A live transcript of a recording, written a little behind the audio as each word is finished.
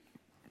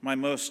My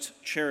most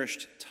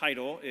cherished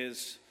title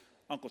is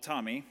Uncle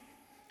Tommy.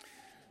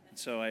 And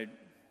so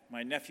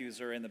my nephews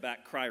are in the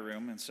back cry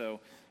room, and so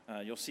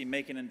you'll see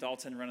Macon and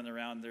Dalton running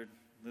around.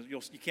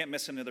 You can't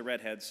miss any of the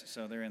redheads,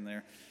 so they're in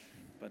there.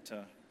 But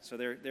so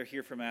they're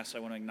here for Mass. So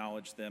I want to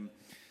acknowledge them.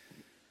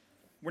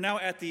 We're now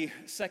at the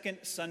second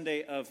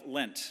Sunday of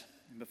Lent.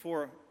 And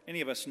before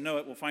any of us know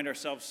it, we'll find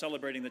ourselves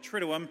celebrating the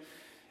Triduum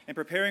and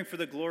preparing for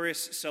the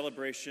glorious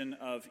celebration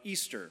of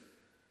Easter.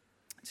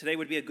 Today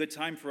would be a good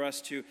time for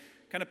us to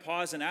kind of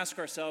pause and ask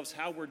ourselves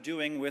how we're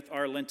doing with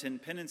our Lenten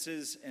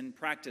penances and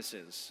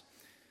practices.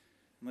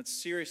 And let's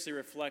seriously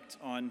reflect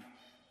on,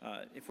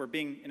 if we're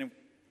be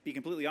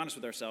completely honest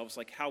with ourselves,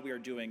 like how we are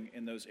doing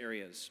in those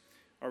areas.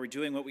 Are we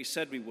doing what we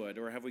said we would,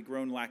 or have we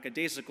grown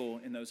lackadaisical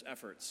in those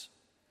efforts?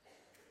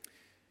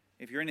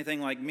 If you're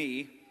anything like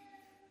me,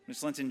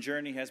 this Lenten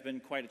journey has been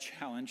quite a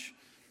challenge.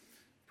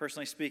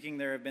 Personally speaking,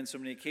 there have been so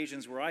many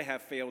occasions where I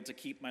have failed to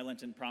keep my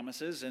Lenten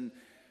promises, and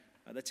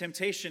the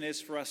temptation is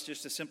for us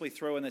just to simply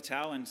throw in the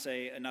towel and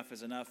say, enough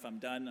is enough, I'm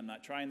done, I'm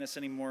not trying this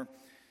anymore.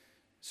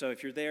 So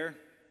if you're there,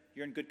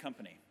 you're in good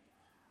company.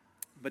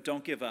 But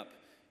don't give up.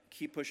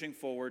 Keep pushing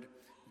forward.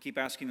 Keep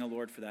asking the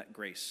Lord for that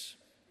grace.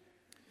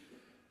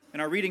 In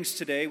our readings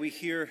today, we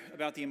hear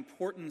about the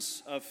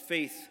importance of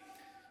faith,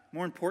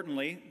 more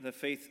importantly, the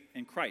faith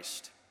in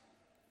Christ.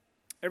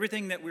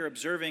 Everything that we're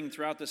observing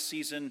throughout the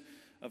season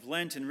of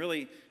Lent, and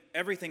really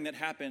everything that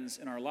happens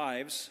in our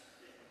lives,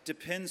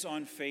 depends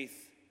on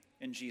faith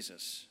in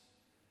Jesus.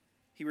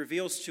 He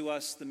reveals to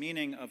us the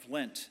meaning of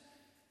Lent.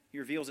 He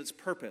reveals its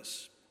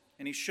purpose,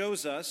 and he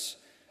shows us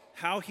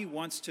how he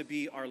wants to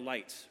be our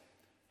light,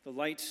 the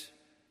light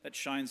that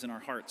shines in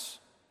our hearts.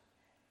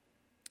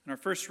 In our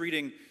first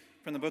reading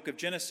from the book of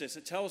Genesis,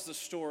 it tells the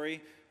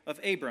story of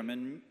Abram,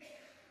 and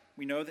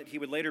we know that he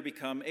would later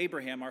become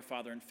Abraham, our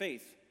father in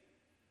faith.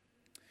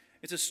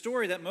 It's a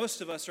story that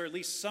most of us are at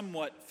least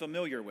somewhat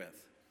familiar with.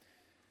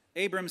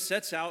 Abram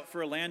sets out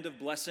for a land of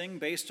blessing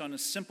based on a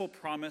simple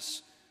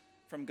promise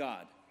from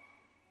God.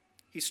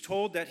 He's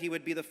told that he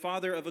would be the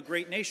father of a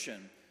great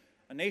nation,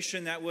 a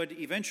nation that would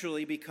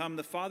eventually become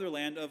the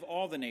fatherland of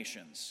all the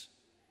nations.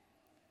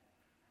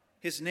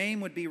 His name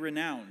would be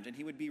renowned, and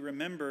he would be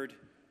remembered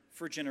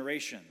for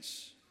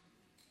generations.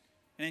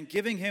 And in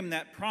giving him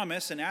that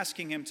promise and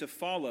asking him to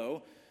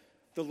follow,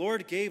 the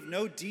Lord gave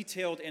no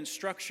detailed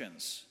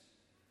instructions.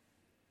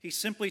 He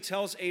simply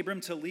tells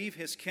Abram to leave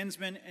his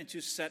kinsmen and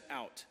to set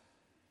out.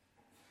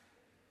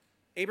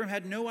 Abram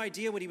had no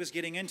idea what he was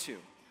getting into.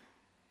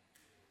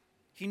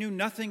 He knew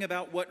nothing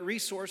about what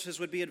resources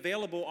would be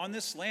available on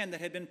this land that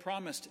had been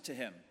promised to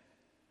him.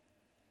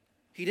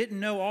 He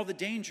didn't know all the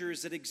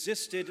dangers that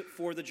existed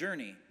for the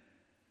journey.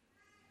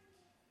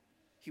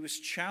 He was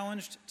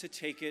challenged to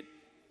take it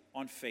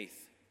on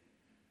faith,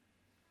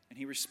 and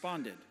he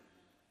responded.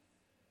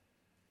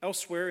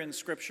 Elsewhere in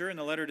Scripture, in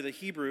the letter to the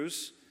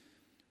Hebrews,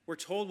 we're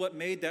told what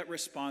made that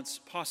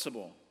response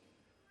possible.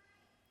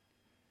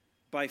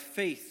 By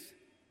faith,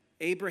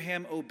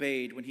 Abraham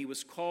obeyed when he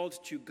was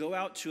called to go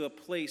out to a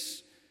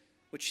place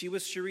which he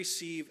was to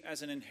receive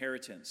as an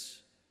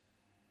inheritance.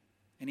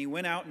 And he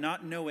went out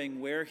not knowing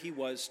where he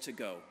was to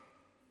go.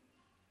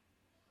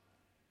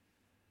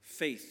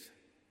 Faith.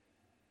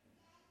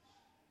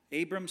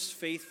 Abram's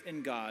faith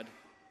in God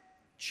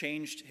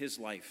changed his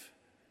life.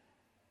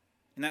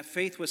 And that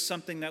faith was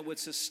something that would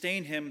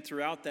sustain him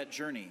throughout that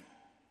journey.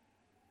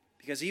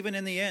 Because even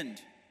in the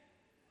end,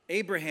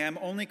 Abraham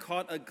only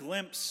caught a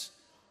glimpse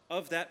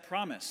of that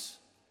promise.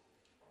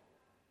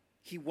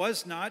 He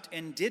was not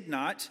and did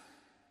not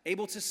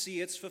able to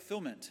see its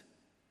fulfillment.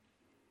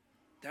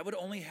 That would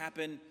only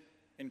happen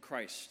in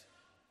Christ.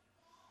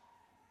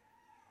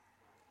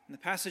 In the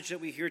passage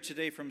that we hear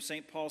today from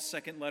St. Paul's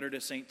second letter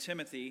to St.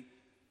 Timothy,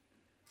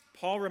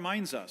 Paul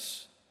reminds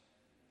us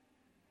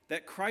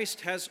that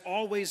Christ has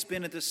always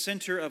been at the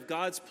center of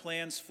God's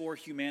plans for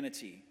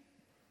humanity.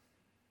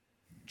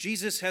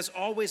 Jesus has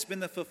always been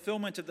the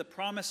fulfillment of the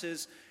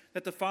promises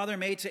that the Father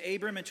made to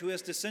Abram and to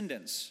his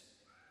descendants.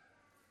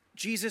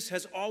 Jesus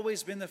has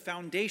always been the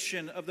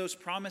foundation of those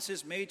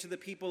promises made to the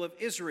people of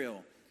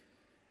Israel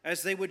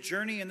as they would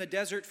journey in the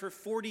desert for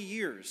 40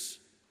 years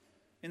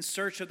in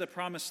search of the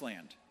promised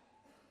land.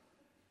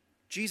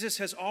 Jesus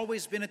has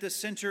always been at the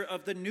center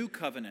of the new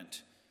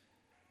covenant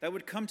that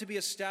would come to be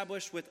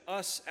established with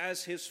us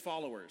as his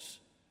followers.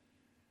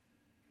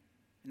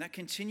 And that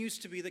continues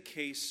to be the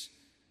case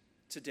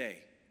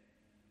today.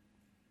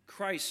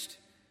 Christ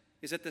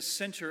is at the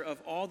center of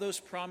all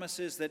those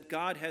promises that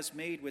God has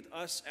made with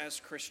us as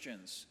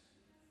Christians.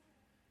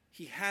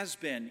 He has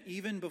been,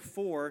 even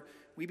before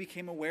we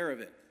became aware of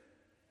it.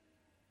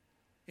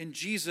 In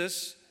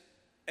Jesus,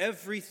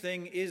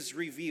 everything is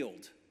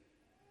revealed.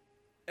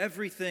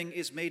 Everything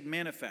is made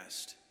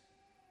manifest.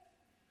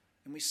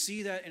 And we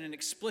see that in an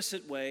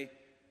explicit way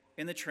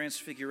in the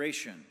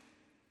Transfiguration.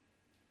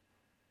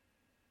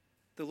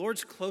 The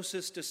Lord's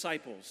closest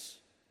disciples,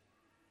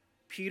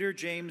 Peter,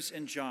 James,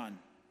 and John,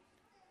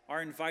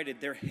 are invited.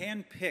 They're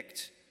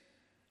handpicked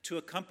to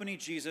accompany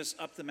Jesus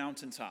up the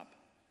mountaintop.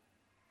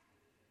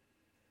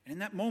 And in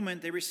that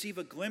moment, they receive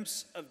a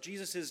glimpse of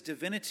Jesus'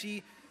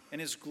 divinity and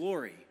his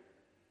glory.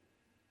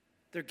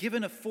 They're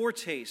given a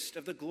foretaste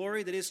of the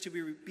glory that is to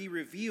be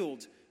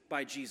revealed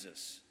by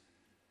Jesus.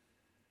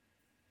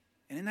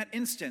 And in that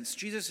instance,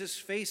 Jesus'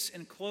 face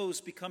and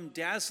clothes become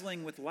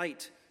dazzling with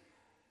light.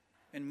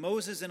 And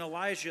Moses and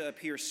Elijah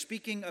appear,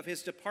 speaking of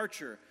his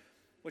departure,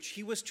 which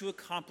he was to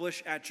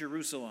accomplish at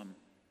Jerusalem,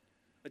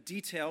 a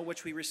detail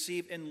which we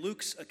receive in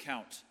Luke's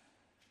account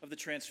of the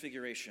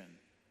Transfiguration.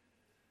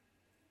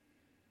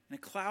 And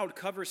a cloud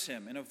covers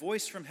him, and a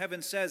voice from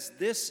heaven says,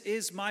 "This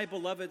is my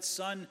beloved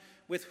Son,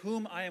 with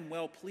whom I am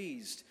well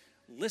pleased.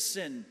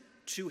 Listen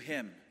to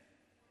him."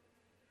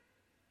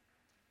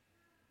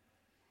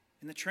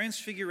 In the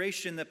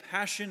Transfiguration, the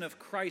passion of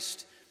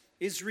Christ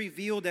is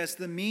revealed as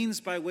the means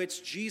by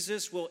which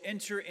Jesus will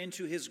enter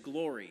into his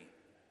glory.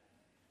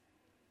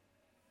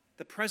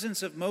 The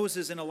presence of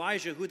Moses and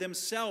Elijah, who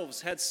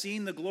themselves had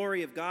seen the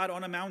glory of God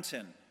on a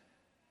mountain,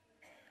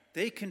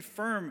 they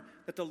confirm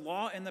that the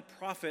law and the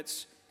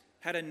prophets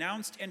had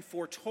announced and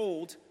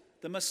foretold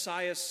the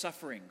Messiah's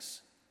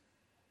sufferings.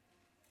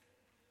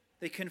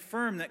 They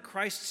confirm that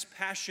Christ's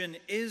passion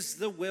is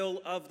the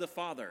will of the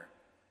Father.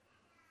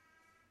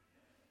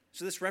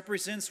 So this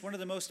represents one of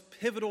the most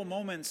pivotal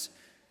moments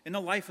in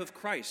the life of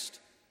Christ,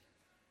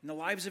 in the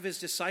lives of his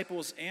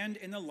disciples, and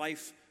in the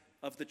life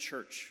of the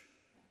church.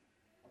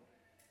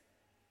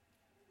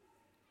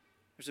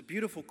 There's a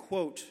beautiful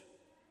quote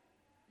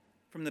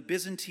from the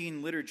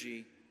Byzantine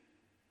liturgy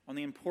on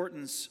the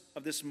importance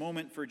of this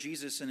moment for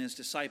Jesus and his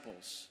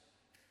disciples.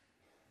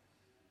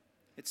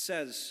 It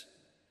says,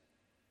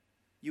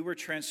 "You were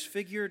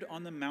transfigured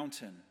on the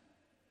mountain,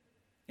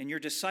 and your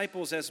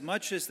disciples, as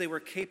much as they were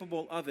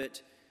capable of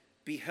it,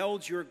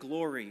 beheld your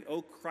glory,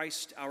 O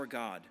Christ our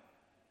God,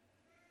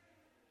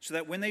 so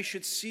that when they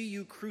should see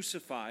you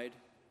crucified,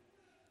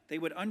 they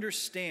would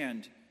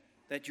understand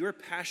that your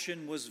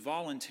passion was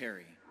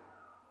voluntary,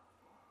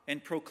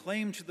 and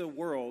proclaim to the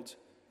world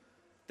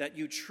that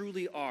you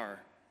truly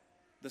are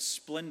the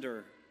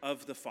splendor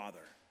of the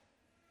Father."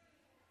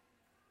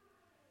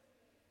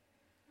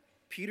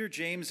 Peter,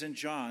 James, and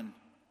John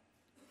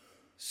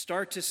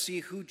start to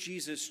see who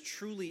Jesus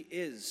truly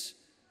is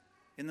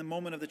in the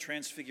moment of the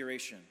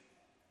Transfiguration.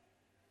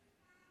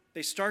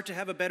 They start to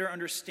have a better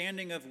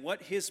understanding of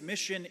what his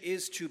mission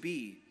is to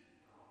be.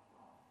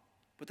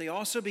 But they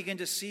also begin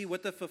to see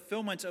what the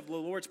fulfillment of the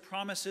Lord's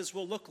promises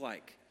will look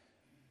like.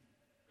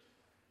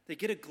 They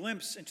get a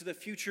glimpse into the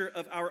future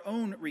of our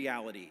own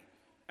reality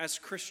as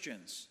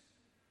Christians.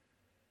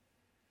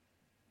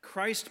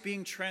 Christ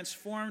being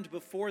transformed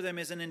before them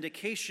is an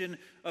indication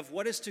of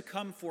what is to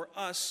come for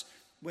us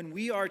when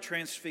we are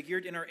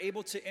transfigured and are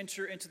able to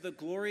enter into the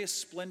glorious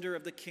splendor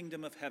of the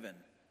kingdom of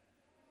heaven.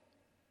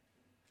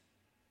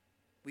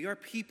 We are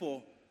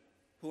people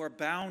who are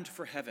bound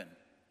for heaven.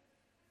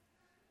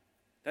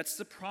 That's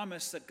the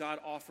promise that God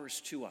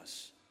offers to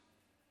us.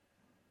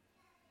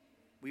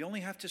 We only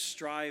have to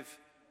strive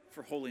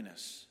for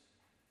holiness,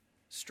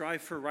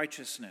 strive for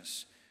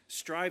righteousness,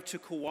 strive to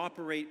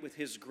cooperate with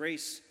his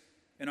grace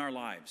in our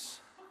lives.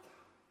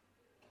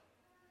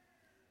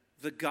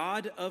 The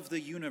God of the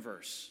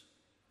universe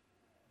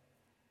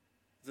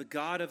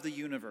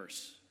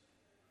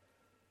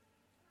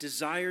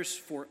desires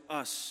for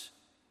us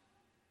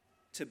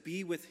to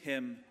be with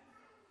him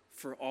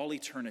for all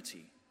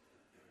eternity.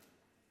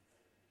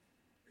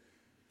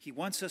 He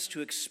wants us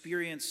to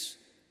experience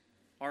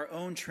our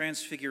own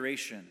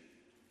transfiguration,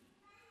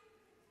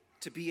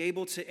 to be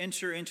able to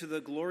enter into the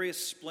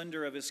glorious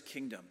splendor of his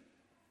kingdom.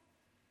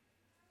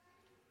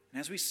 And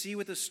as we see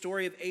with the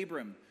story of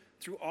Abram,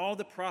 through all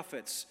the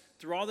prophets,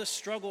 through all the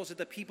struggles that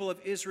the people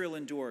of Israel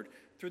endured,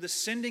 through the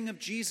sending of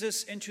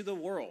Jesus into the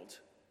world,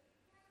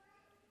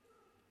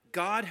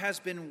 God has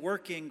been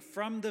working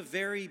from the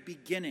very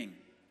beginning,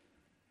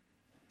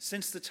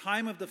 since the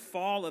time of the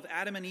fall of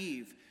Adam and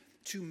Eve,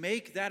 to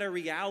make that a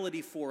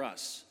reality for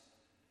us.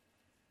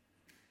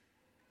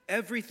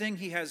 Everything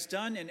he has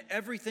done and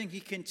everything he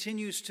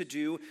continues to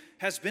do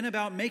has been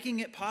about making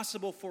it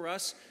possible for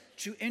us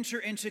to enter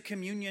into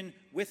communion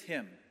with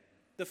him,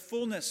 the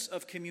fullness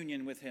of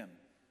communion with him.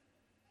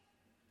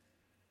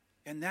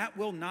 And that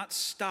will not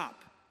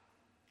stop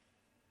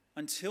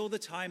until the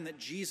time that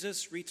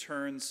Jesus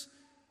returns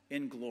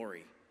in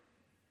glory.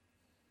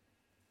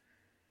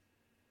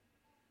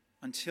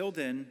 Until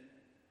then,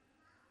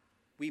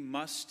 we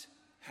must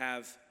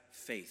have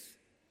faith.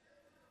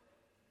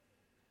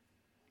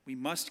 We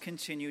must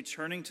continue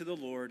turning to the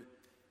Lord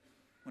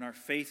when our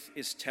faith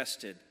is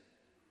tested,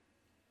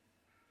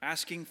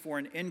 asking for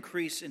an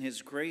increase in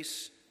his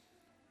grace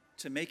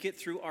to make it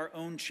through our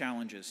own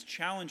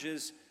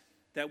challenges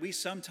that we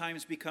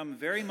sometimes become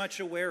very much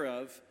aware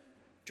of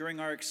during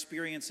our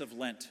experience of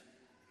Lent.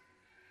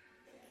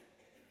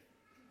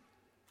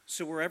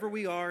 So wherever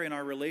we are in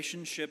our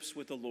relationships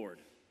with the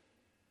Lord,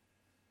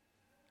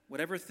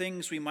 whatever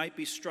things we might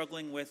be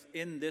struggling with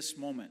in this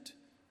moment,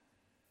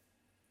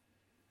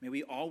 may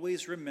we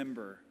always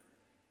remember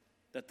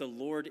that the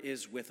Lord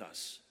is with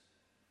us.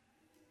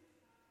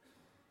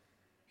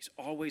 He's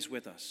always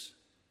with us.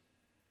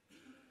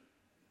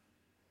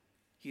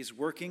 He's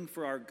working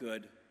for our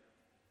good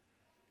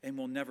and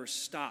will never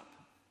stop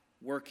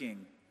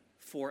working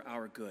for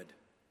our good.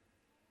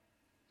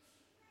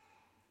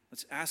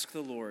 Let's ask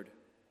the Lord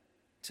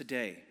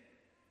today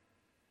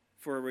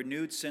for a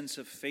renewed sense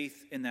of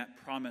faith in that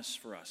promise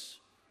for us,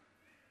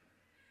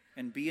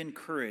 and be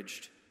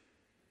encouraged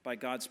by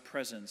God's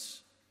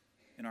presence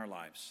in our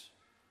lives.